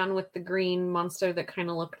used to be on with the green monster that kind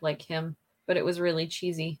of looked like him, but it was really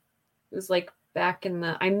cheesy? It was like back in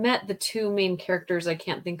I met the two main characters. I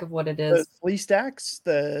can't think of what it is. The Flea Stacks,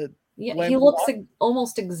 he looks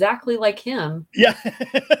almost exactly like him. Yeah.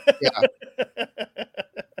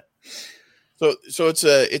 So it's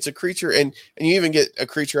a creature, and you even get a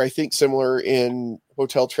creature I think similar in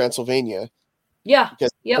Hotel Transylvania. Yeah,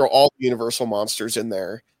 because they're all Universal monsters in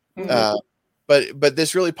there. Mm-hmm. But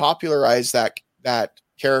this really popularized that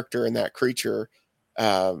character and that creature,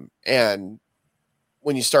 and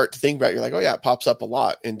when you start to think about it, you're like, oh yeah, it pops up a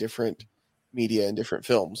lot in different media and different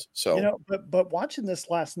films. So but watching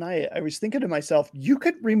this last night, I was thinking to myself, you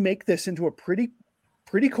could remake this into a pretty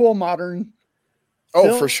cool modern.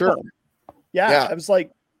 Oh, for sure. Yeah, I was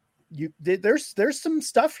like, there's some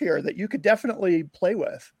stuff here that you could definitely play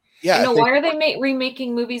with. Yeah, why are they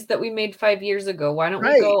remaking movies that we made 5 years ago? Why don't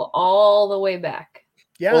we go all the way back?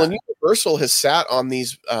 Yeah. Well, and Universal has sat on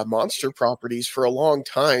these monster properties for a long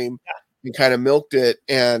time and kind of milked it.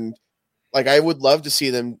 And like, I would love to see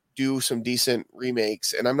them do some decent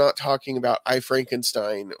remakes. And I'm not talking about I,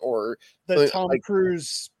 Frankenstein or the Tom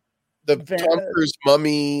Cruise, Tom Cruise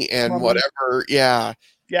Mummy and whatever. Yeah.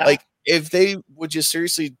 Like, if they would just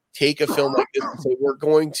seriously take a film like this and say, we're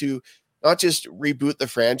going to not just reboot the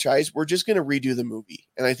franchise, we're just going to redo the movie.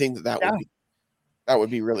 And I think that would be That would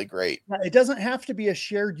be really great. It doesn't have to be a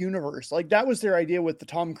shared universe. Like that was their idea with the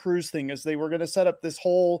Tom Cruise thing, is they were going to set up this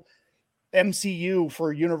whole MCU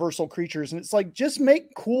for Universal creatures, and it's like just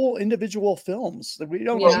make cool individual films that we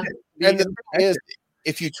don't. Yeah. And the thing is,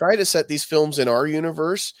 if you try to set these films in our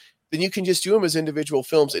universe, then you can just do them as individual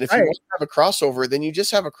films. And if you want to have a crossover, then you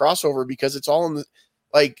just have a crossover because it's all in the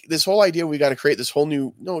like this whole idea. We got to create this whole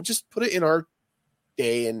new. No, just put it in our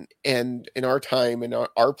day and in our time and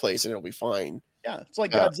our place, and it'll be fine. Yeah, it's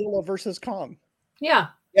like Godzilla versus Kong. Yeah.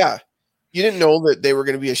 Yeah. You didn't know that they were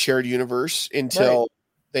going to be a shared universe until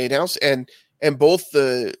they announced, and both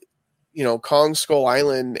the, Kong Skull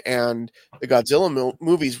Island and the Godzilla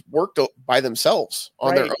movies worked by themselves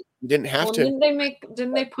on their own. You didn't have to.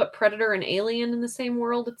 Didn't they put Predator and Alien in the same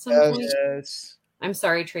world at some point? Yes. I'm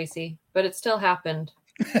sorry, Tracy, but it still happened.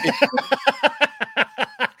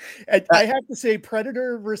 I have to say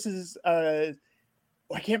Predator versus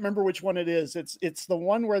I can't remember which one it is. It's the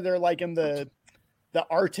one where they're like in the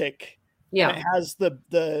Arctic. Yeah. And it has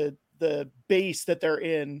the base that they're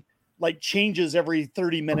in like changes every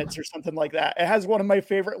 30 minutes or something like that. It has one of my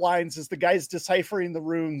favorite lines is the guy's deciphering the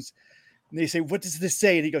runes and they say, "What does this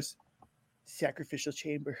say?" And he goes, "Sacrificial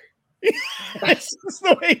chamber." It's just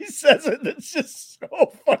the way he says it. It's just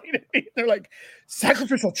so funny to me. They're like,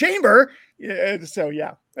 "Sacrificial chamber?" Yeah. So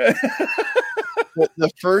yeah. The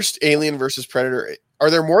first Alien versus Predator. Are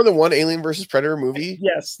there more than one Alien versus Predator movie?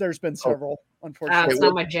 Yes, there's been several, unfortunately. It's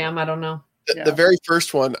not my jam. I don't know. The very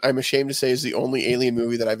first one, I'm ashamed to say, is the only Alien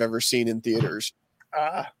movie that I've ever seen in theaters.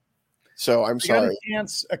 So I'm sorry. I got a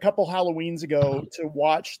chance a couple Halloweens ago to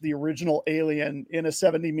watch the original Alien in a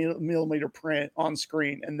 70 millimeter print on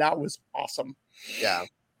screen, and that was awesome. Yeah.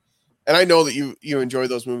 And I know that you enjoy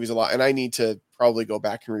those movies a lot, and I need to probably go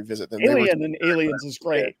back and revisit them. Alien and Aliens is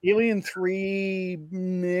great. Alien 3,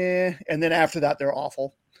 meh, and then after that, they're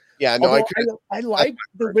awful. Yeah, no, I like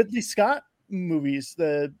the Ridley Scott movies,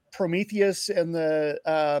 the Prometheus and the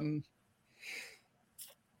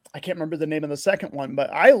I can't remember the name of the second one, but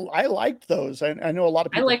I liked those. I know a lot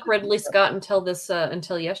of people. I like Ridley Scott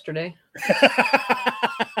until yesterday.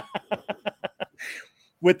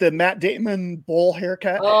 With the Matt Damon bowl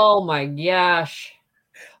haircut. Oh my gosh.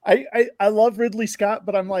 I love Ridley Scott,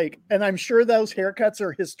 but I'm like, and I'm sure those haircuts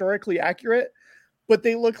are historically accurate, but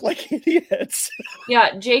they look like idiots.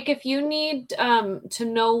 Yeah, Jake, if you need to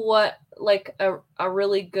know what like a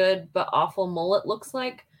really good but awful mullet looks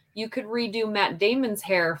like, you could redo Matt Damon's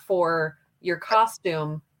hair for your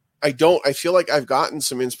costume. I feel like I've gotten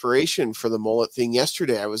some inspiration for the mullet thing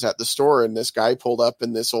yesterday. I was at the store and this guy pulled up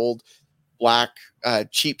in this old black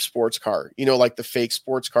cheap sports car, like the fake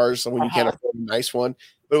sports cars when you can't afford a nice one,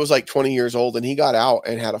 but it was like 20 years old and he got out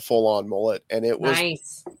and had a full-on mullet and it was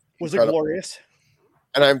nice. Was it glorious?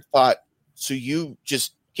 And I thought, so you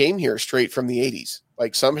just came here straight from the 80s,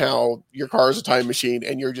 like somehow your car is a time machine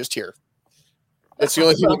and you're just here. That's the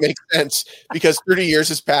only thing that makes sense, because 30 years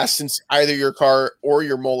has passed since either your car or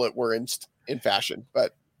your mullet were in fashion.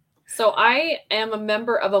 But so I am a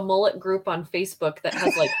member of a mullet group on Facebook that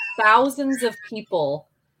has like thousands of people,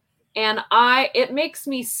 and it makes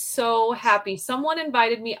me so happy. Someone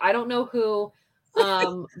invited me, I don't know who,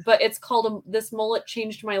 but it's called This Mullet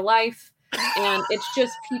Changed My Life, and it's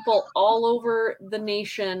just people all over the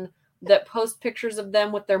nation that post pictures of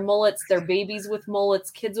them with their mullets, their babies with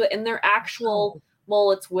mullets, kids with, and their actual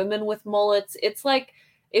mullets, women with mullets. It's like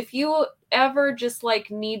if you ever just like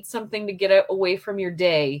need something to get away from your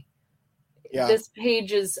day, this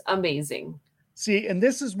page is amazing. See, and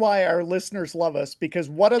this is why our listeners love us, because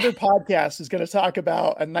what other podcast is going to talk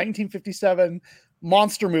about a 1957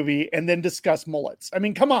 monster movie and then discuss mullets? I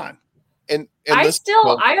mean, come on. And I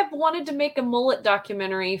have wanted to make a mullet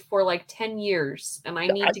documentary for like 10 years, and I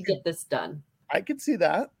need to get this done. I could see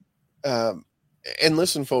that. And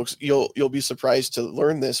listen, folks, you'll be surprised to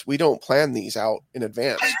learn this. We don't plan these out in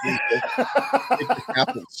advance. It just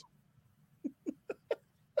happens.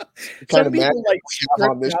 Some people like script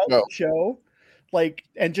out the show, like,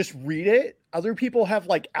 and just read it. Other people have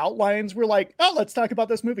like outlines. We're like, oh, let's talk about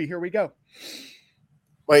this movie. Here we go.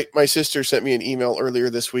 My sister sent me an email earlier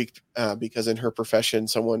this week because in her profession,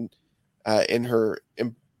 someone at her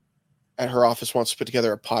office wants to put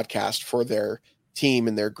together a podcast for their team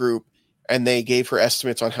and their group. And they gave her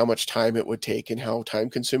estimates on how much time it would take and how time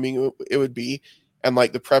consuming it would be. And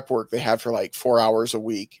like the prep work they had for like 4 hours a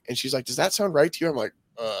week. And she's like, does that sound right to you? I'm like,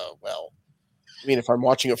 well, I mean, if I'm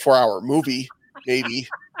watching a 4-hour movie, maybe.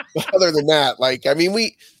 But other than that, like, I mean,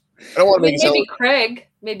 I don't want to make it sound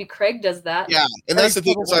maybe Craig does that. Yeah. And that's the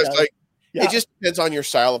thing. So I was like, it just depends on your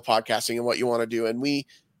style of podcasting and what you want to do. And we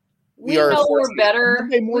know we're better.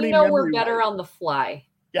 We know we're better on the fly.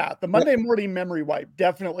 Yeah, the Monday morning memory wipe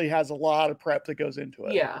definitely has a lot of prep that goes into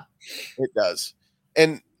it. Yeah, it does.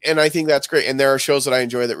 And I think that's great. And there are shows that I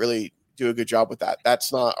enjoy that really do a good job with that.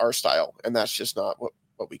 That's not our style, and that's just not what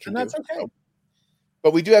we can And that's do. okay. So,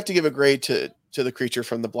 but we do have to give a grade to the creature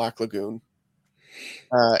from the Black Lagoon.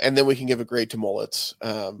 And then we can give a grade to mullets.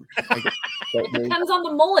 it depends on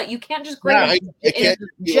the mullet. You can't just grade it can't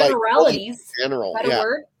be generalities. Like, general, is that a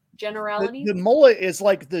word? Generalities. The mullet is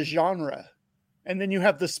like the genre, and then you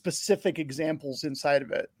have the specific examples inside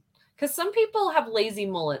of it. Because some people have lazy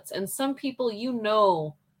mullets, and some people,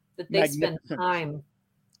 that they spend time.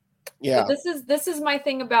 Yeah. But this is my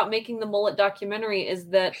thing about making the mullet documentary is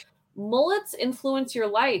that mullets influence your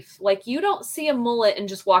life. Like, you don't see a mullet and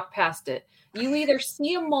just walk past it. You either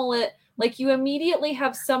see a mullet, like you immediately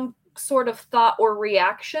have some sort of thought or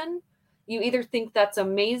reaction. You either think that's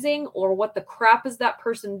amazing, or what the crap is that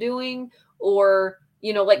person doing, or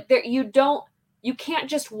like there you can't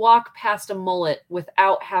just walk past a mullet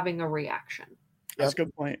without having a reaction. That's a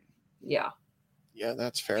good point. Yeah. Yeah,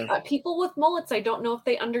 that's fair. People with mullets, I don't know if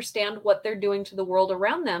they understand what they're doing to the world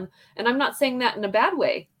around them, and I'm not saying that in a bad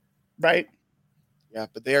way. Right. Yeah,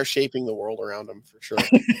 but they are shaping the world around them for sure.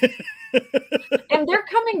 And they're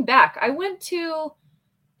coming back. I went to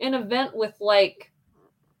an event with like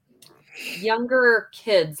younger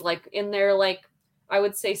kids, like in their I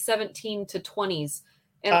would say 17 to 20s.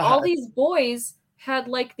 And all these boys had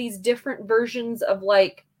like these different versions of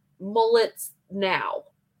like mullets now.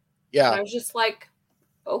 Yeah. And I was just like,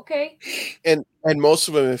 okay. And most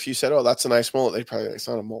of them, if you said, "Oh, that's a nice mullet," they'd probably it's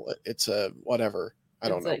not a mullet. It's a whatever. I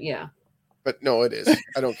don't know. Yeah. But no, it is.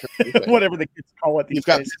 I don't care. Whatever the kids call it. You've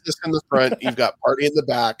got business in the front. You've got party in the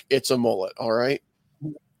back. It's a mullet. All right.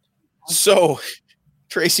 So,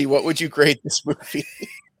 Tracy, what would you grade this movie?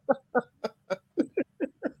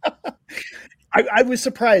 I was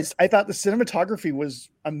surprised. I thought the cinematography was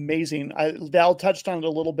amazing. Val touched on it a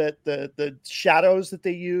little bit. The shadows that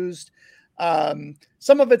they used.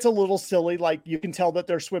 Some of it's a little silly. Like you can tell that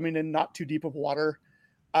they're swimming in not too deep of water.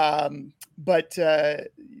 But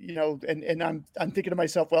and I'm thinking to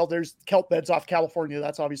myself, well, there's kelp beds off California.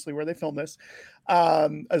 That's obviously where they filmed this,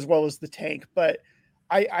 as well as the tank. But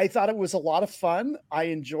I thought it was a lot of fun. I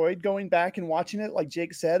enjoyed going back and watching it. Like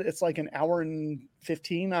Jake said, it's like an hour and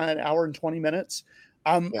 15, an hour and 20 minutes.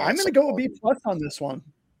 I'm going to go a B+ on this one.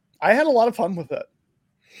 I had a lot of fun with it.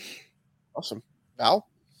 Awesome. Val?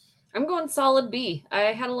 I'm going solid B. I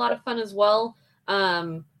had a lot of fun as well.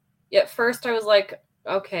 At first I was like,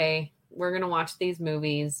 okay, we're going to watch these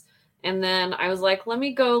movies. And then I was like, let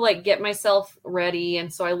me go like get myself ready.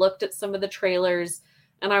 And so I looked at some of the trailers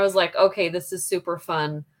and I was like, okay, this is super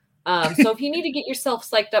fun. So if you need to get yourself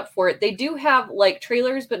psyched up for it, they do have like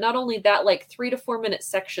trailers, but not only that, like 3 to 4 minute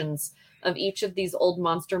sections of each of these old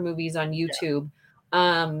monster movies on YouTube.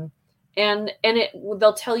 Yeah. And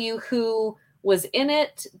they'll tell you who was in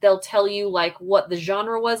it. They'll tell you like what the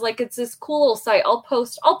genre was. Like it's this cool little site. I'll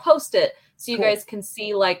post it so you guys can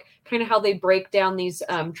see like kind of how they break down these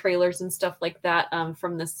trailers and stuff like that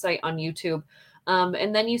from this site on YouTube.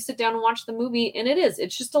 And then you sit down and watch the movie, and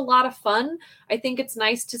it's just a lot of fun. I think it's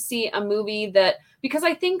nice to see a movie that, because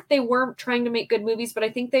I think they were trying to make good movies, but I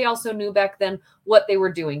think they also knew back then what they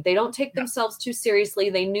were doing. They don't take themselves too seriously.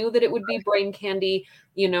 They knew that it would be brain candy.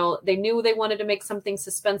 They knew they wanted to make something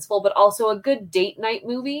suspenseful, but also a good date night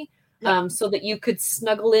movie. So that you could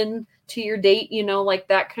snuggle in to your date, like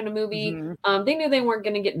that kind of movie. Mm-hmm. They knew they weren't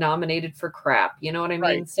going to get nominated for crap. You know what I mean?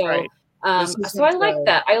 Right, so, right. So I like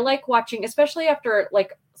that. I like watching, especially after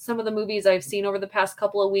like some of the movies I've seen over the past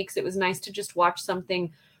couple of weeks. It was nice to just watch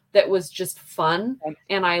something that was just fun,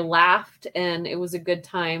 and I laughed, and it was a good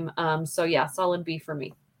time. So yeah, solid B for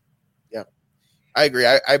me. Yeah, I agree.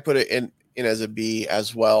 I put it in as a B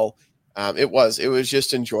as well. It was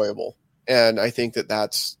just enjoyable, and I think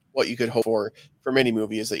that's what you could hope for many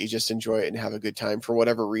movies, that you just enjoy it and have a good time for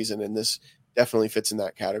whatever reason. And this definitely fits in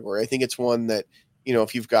that category. I think it's one that,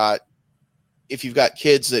 if you've got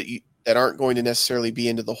kids that aren't going to necessarily be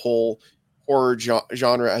into the whole horror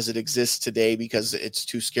genre as it exists today because it's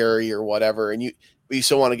too scary or whatever, but you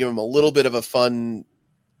still want to give them a little bit of a fun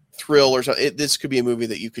thrill or something, this could be a movie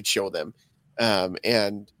that you could show them.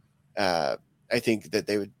 And I think that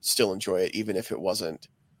they would still enjoy it, even if it wasn't,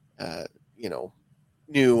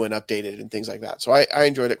 new and updated and things like that. So I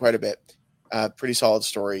enjoyed it quite a bit. Pretty solid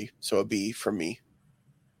story. So a B from me.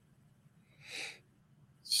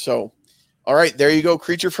 So, all right, there you go.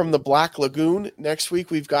 Creature from the Black Lagoon. Next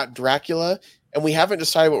week, we've got Dracula, and we haven't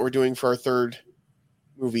decided what we're doing for our third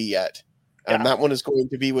movie yet. That one is going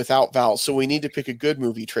to be without Val. So we need to pick a good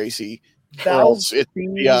movie, Tracy. Val's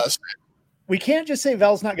we can't just say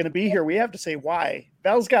Val's not going to be here. We have to say why.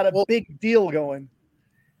 Val's got a big deal going.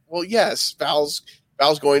 Well, yes, Val's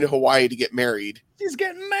going to Hawaii to get married. She's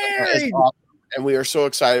getting married. Awesome. And we are so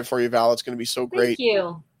excited for you, Val. It's going to be so great. Thank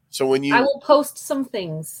you. So when I will post some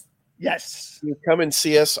things. Yes. You come and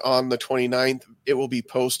see us on the 29th. It will be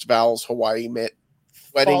post Val's Hawaii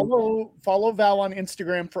wedding. Follow Val on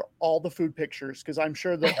Instagram for all the food pictures, because I'm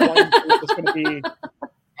sure the Hawaiian food is going to be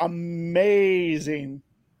amazing.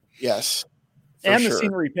 Yes. And the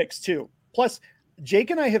scenery pics too. Plus, Jake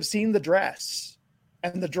and I have seen the dress,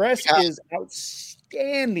 and the dress is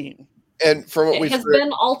outstanding. And from what we've heard,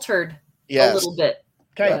 been altered a little bit.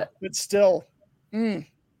 Okay, but still.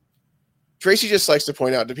 Tracy just likes to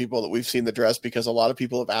point out to people that we've seen the dress, because a lot of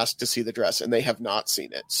people have asked to see the dress and they have not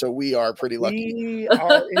seen it. So we are pretty lucky. We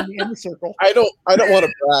are in the inner circle. I don't want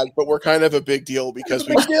to brag, but we're kind of a big deal because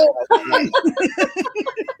we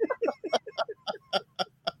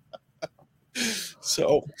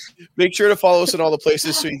So make sure to follow us in all the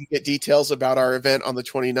places so you can get details about our event on the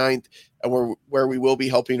 29th, where we will be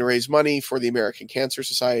helping to raise money for the American Cancer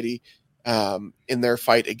Society in their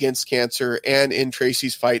fight against cancer and in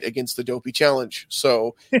Tracy's fight against the Dopey Challenge.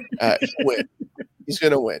 So win. He's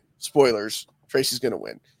going to win. Spoilers. Tracy's going to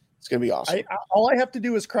win. It's going to be awesome. All I have to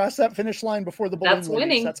do is cross that finish line before the balloon. That's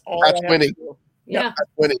winning. That's all. That's I have winning. to do. Yeah. Yep,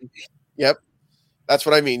 that's winning. Yep. That's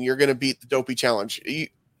what I mean. You're going to beat the Dopey Challenge.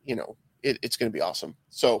 You know, it's going to be awesome.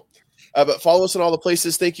 So, but follow us in all the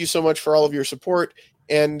places. Thank you so much for all of your support.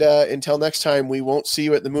 And until next time, we won't see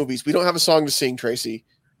you at the movies. We don't have a song to sing, Tracy.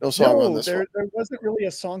 No song on this one. There wasn't really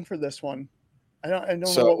a song for this one. I don't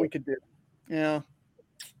know what we could do. Yeah.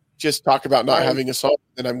 Just talk about not having a song,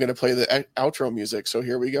 and I'm going to play the outro music. So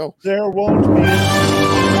here we go. There won't be.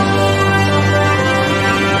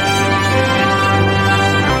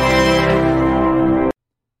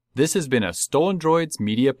 This has been a Stolen Droids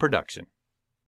Media production.